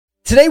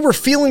Today we're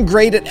feeling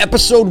great at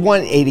episode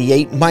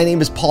 188. My name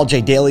is Paul J.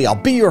 Daly. I'll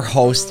be your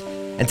host.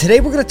 And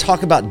today we're going to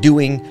talk about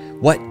doing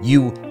what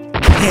you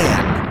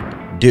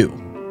can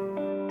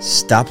do.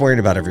 Stop worrying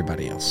about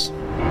everybody else.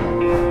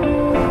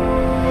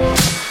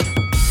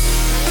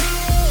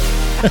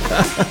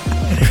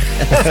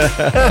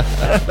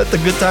 Let the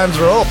good times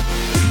roll.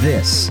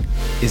 This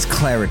is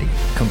Clarity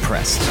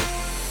Compressed.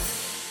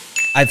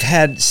 I've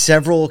had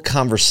several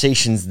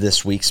conversations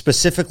this week,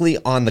 specifically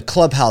on the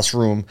Clubhouse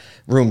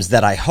rooms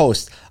that I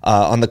host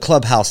on the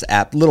Clubhouse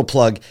app. Little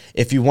plug,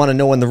 if you want to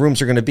know when the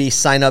rooms are going to be,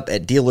 sign up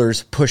at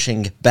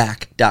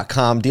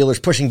dealerspushingback.com.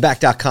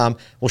 Dealerspushingback.com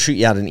will shoot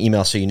you out an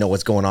email so you know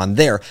what's going on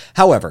there.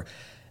 However,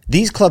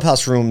 these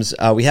Clubhouse rooms,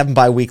 we have them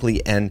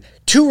bi-weekly, and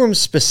two rooms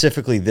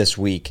specifically this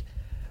week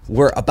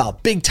were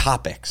about big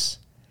topics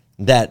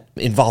that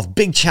involve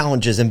big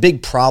challenges and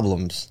big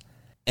problems.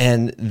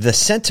 And the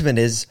sentiment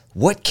is,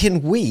 what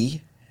can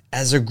we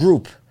as a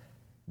group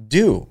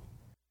do?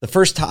 The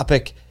first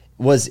topic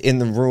was in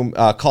the room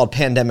called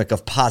Pandemic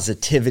of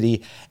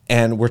Positivity.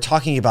 And we're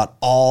talking about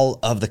all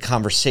of the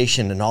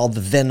conversation and all the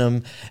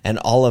venom and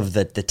all of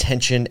the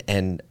tension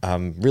and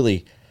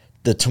really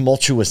the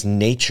tumultuous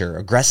nature,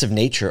 aggressive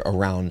nature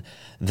around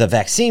the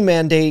vaccine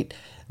mandate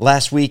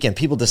last week, and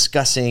people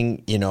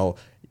discussing,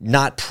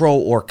 not pro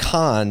or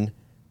con,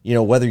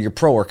 whether you're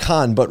pro or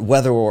con, but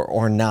whether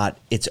or not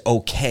it's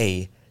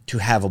okay to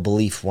have a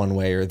belief one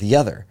way or the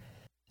other.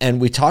 And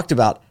we talked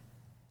about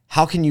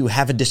how can you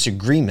have a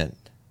disagreement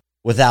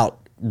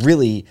without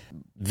really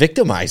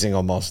victimizing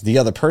almost the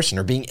other person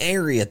or being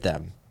angry at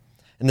them.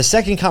 And the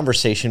second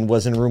conversation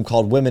was in a room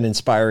called Women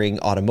Inspiring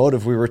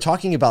Automotive. We were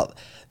talking about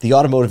the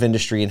automotive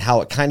industry and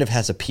how it kind of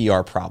has a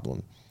PR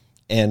problem.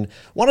 And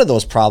one of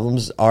those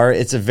problems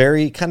it's a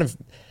very kind of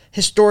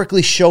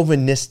historically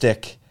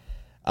chauvinistic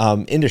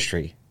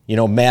industry.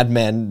 Mad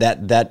Men,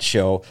 that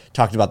show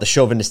talked about the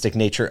chauvinistic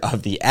nature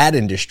of the ad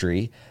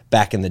industry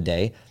back in the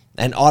day.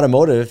 And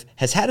automotive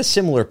has had a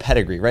similar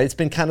pedigree, right? It's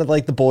been kind of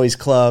like the boys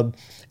club,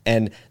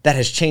 and that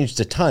has changed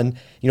a ton.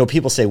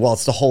 People say, well,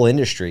 it's the whole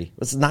industry.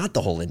 It's not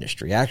the whole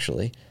industry,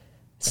 actually.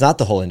 It's not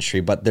the whole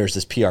industry, but there's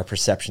this PR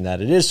perception that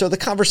it is. So the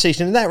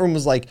conversation in that room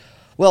was like,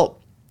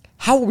 well,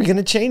 how are we going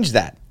to change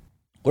that?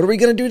 What are we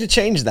going to do to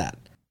change that?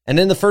 And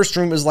then the first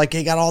room was like,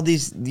 hey, got all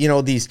these,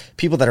 these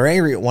people that are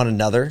angry at one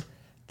another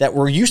that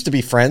were used to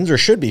be friends or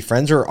should be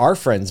friends or are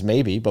friends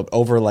maybe, but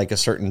over like a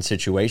certain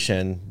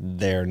situation,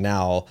 they're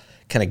now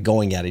kind of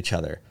going at each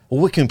other. Well,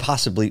 what can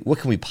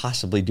we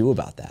possibly do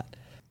about that?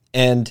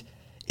 And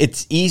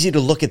it's easy to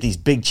look at these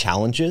big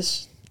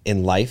challenges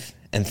in life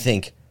and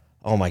think,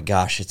 oh my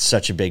gosh, it's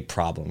such a big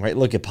problem, right?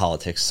 Look at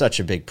politics,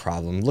 such a big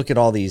problem. Look at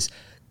all these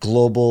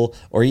global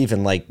or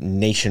even like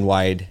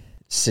nationwide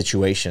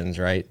situations,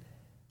 right?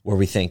 Where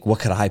we think, what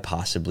could I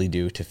possibly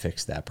do to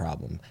fix that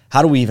problem?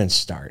 How do we even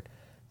start?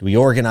 Do we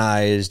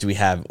organize? Do we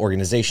have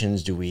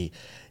organizations? Do we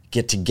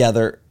get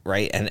together,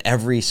 right? And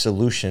every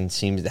solution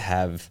seems to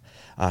have,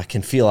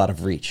 can feel out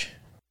of reach.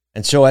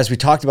 And so as we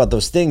talked about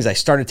those things, I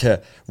started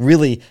to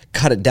really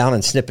cut it down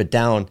and snip it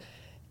down.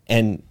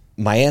 And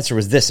my answer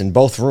was this in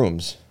both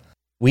rooms.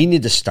 We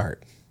need to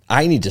start.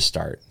 I need to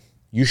start.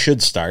 You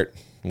should start.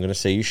 I'm going to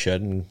say you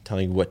should and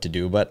telling you what to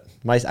do, but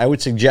I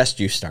would suggest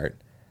you start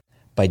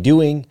by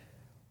doing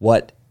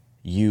what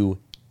you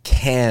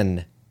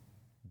can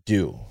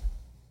do.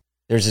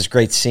 There's this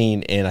great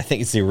scene in, I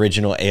think it's the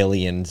original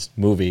Aliens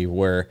movie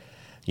where,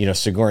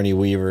 Sigourney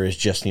Weaver is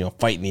just,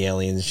 fighting the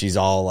aliens. She's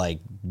all like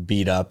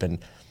beat up, and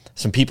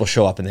some people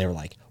show up and they were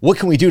like, what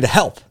can we do to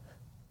help?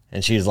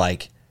 And she's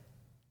like,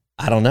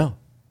 I don't know.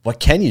 What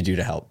can you do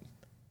to help?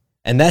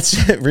 And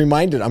that's I'm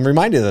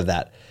reminded of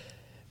that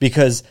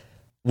because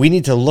we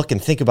need to look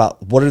and think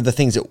about what are the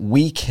things that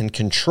we can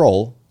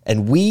control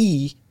and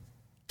we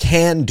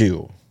can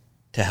do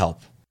to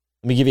help.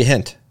 Let me give you a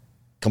hint.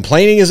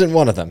 Complaining isn't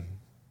one of them.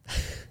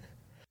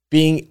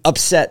 Being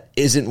upset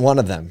isn't one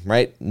of them,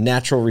 right?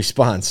 Natural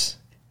response.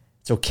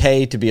 It's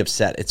okay to be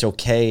upset. It's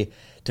okay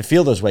to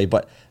feel those way,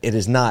 but it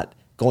is not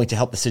going to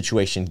help the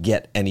situation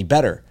get any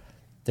better.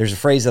 There's a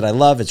phrase that I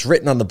love. It's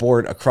written on the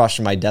board across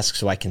from my desk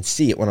so I can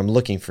see it when I'm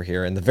looking for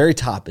here. And the very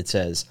top, it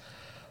says,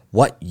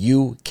 what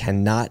you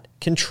cannot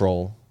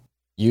control,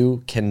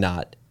 you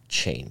cannot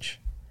change.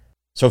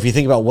 So if you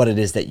think about what it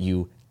is that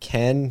you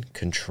can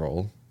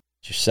control,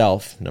 it's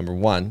yourself, number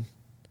one.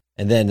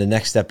 And then the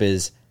next step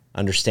is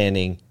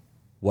understanding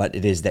what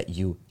it is that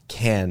you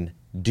can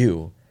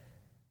do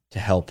to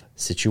help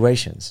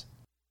situations.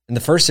 In the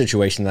first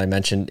situation that I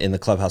mentioned in the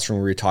Clubhouse room,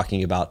 we were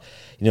talking about,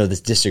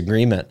 this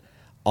disagreement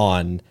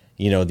on,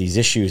 these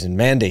issues and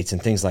mandates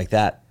and things like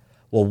that.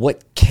 Well,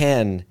 what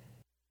can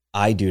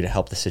I do to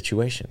help the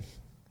situation?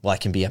 Well, I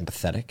can be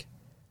empathetic.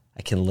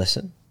 I can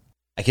listen.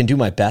 I can do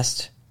my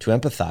best to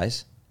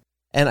empathize.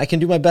 And I can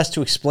do my best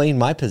to explain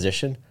my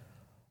position.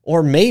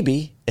 Or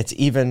maybe it's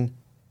even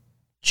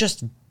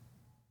just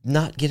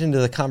not get into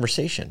the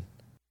conversation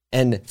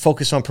and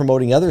focus on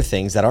promoting other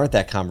things that aren't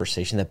that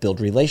conversation that build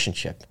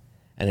relationship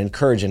and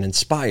encourage and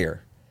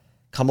inspire,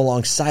 come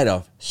alongside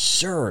of,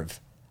 serve.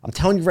 I'm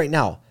telling you right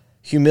now,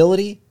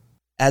 humility,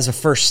 as a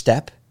first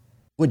step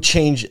would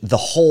change the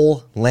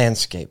whole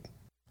landscape.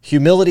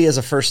 Humility as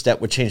a first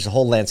step would change the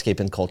whole landscape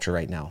in culture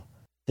right now.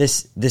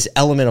 This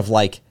element of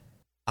like,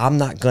 I'm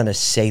not going to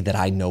say that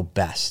I know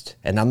best,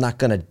 and I'm not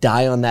going to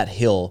die on that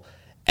hill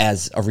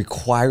as a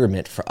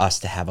requirement for us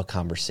to have a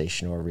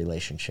conversation or a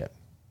relationship.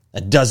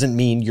 That doesn't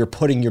mean you're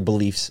putting your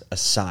beliefs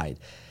aside.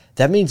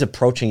 That means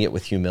approaching it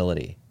with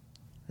humility.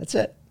 That's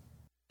it.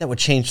 That would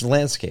change the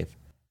landscape.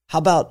 How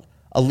about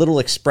a little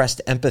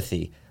expressed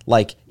empathy?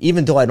 Like,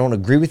 even though I don't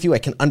agree with you, I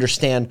can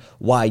understand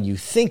why you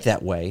think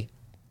that way.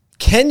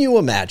 Can you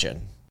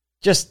imagine?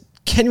 Just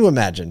can you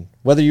imagine?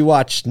 Whether you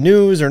watch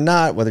news or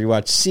not, whether you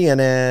watch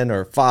CNN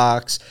or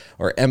Fox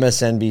or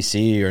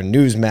MSNBC or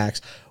Newsmax,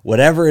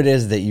 whatever it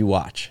is that you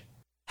watch,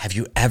 have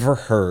you ever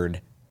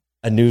heard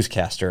a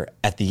newscaster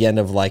at the end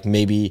of like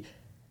maybe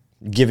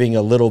giving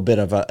a little bit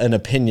of an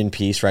opinion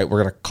piece, right?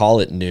 We're going to call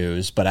it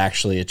news, but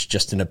actually it's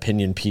just an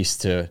opinion piece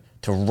to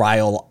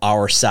rile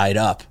our side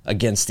up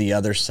against the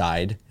other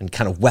side and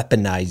kind of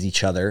weaponize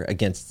each other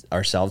against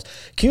ourselves.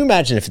 Can you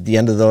imagine if at the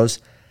end of those,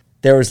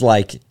 there was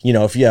like, you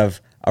know, if you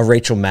have a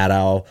Rachel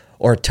Maddow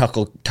or a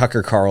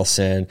Tucker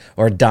Carlson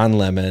or a Don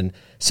Lemon,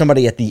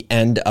 somebody at the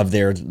end of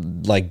their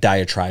like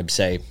diatribe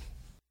say,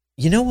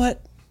 you know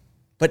what?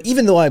 But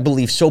even though I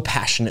believe so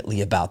passionately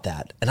about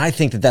that, and I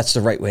think that that's the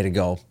right way to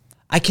go,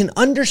 I can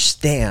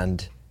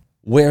understand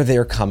where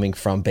they're coming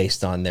from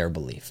based on their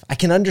belief. I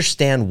can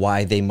understand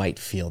why they might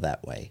feel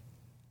that way.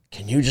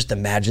 Can you just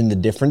imagine the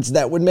difference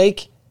that would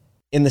make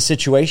in the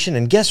situation?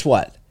 And guess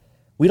what?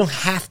 We don't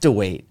have to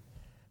wait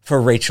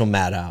for Rachel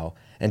Maddow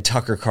and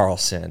Tucker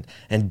Carlson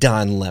and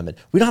Don Lemon.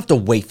 We don't have to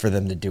wait for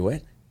them to do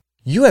it.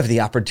 You have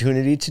the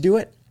opportunity to do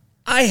it.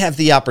 I have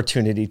the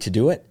opportunity to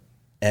do it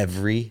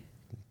every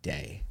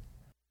day.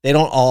 They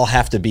don't all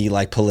have to be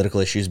like political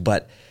issues,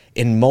 but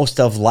in most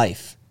of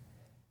life,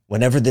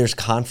 whenever there's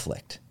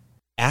conflict,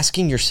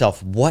 asking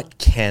yourself, what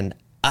can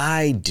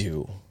I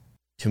do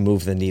to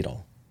move the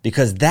needle?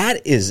 Because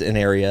that is an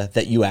area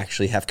that you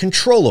actually have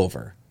control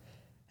over.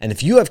 And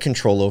if you have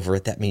control over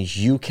it, that means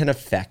you can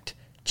affect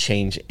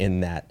change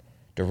in that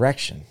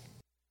direction.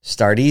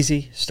 Start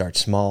easy, start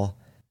small.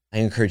 I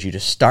encourage you to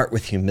start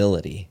with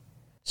humility.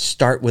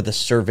 Start with a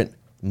servant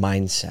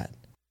mindset.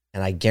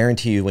 And I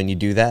guarantee you when you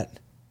do that,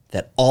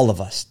 that all of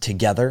us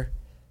together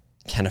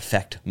can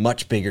affect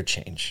much bigger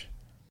change,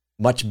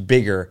 much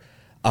bigger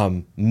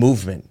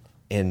movement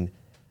in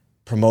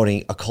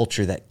promoting a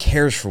culture that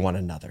cares for one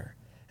another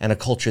and a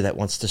culture that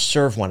wants to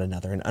serve one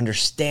another and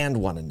understand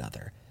one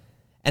another.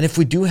 And if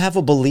we do have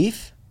a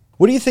belief,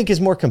 what do you think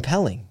is more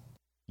compelling?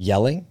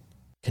 Yelling,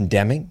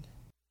 condemning,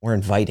 or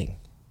inviting?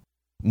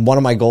 One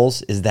of my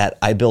goals is that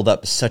I build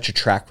up such a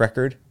track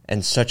record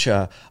and such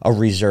a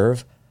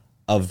reserve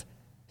of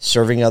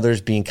serving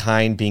others, being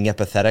kind, being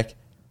empathetic,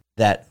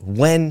 that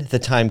when the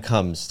time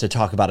comes to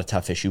talk about a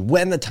tough issue,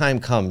 when the time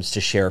comes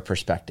to share a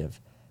perspective,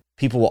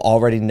 people will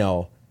already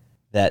know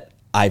that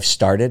I've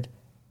started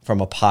from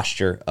a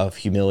posture of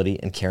humility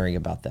and caring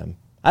about them.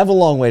 I have a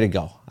long way to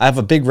go. I have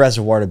a big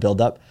reservoir to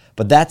build up,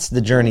 but that's the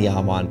journey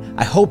I'm on.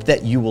 I hope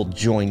that you will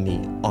join me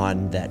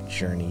on that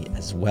journey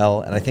as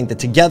well. And I think that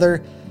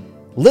together,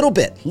 little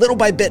by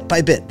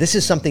bit, this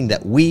is something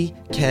that we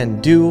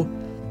can do.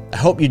 I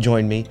hope you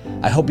join me.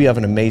 I hope you have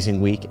an amazing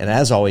week. And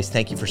as always,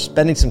 thank you for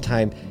spending some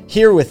time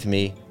here with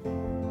me.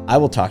 I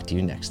will talk to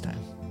you next time.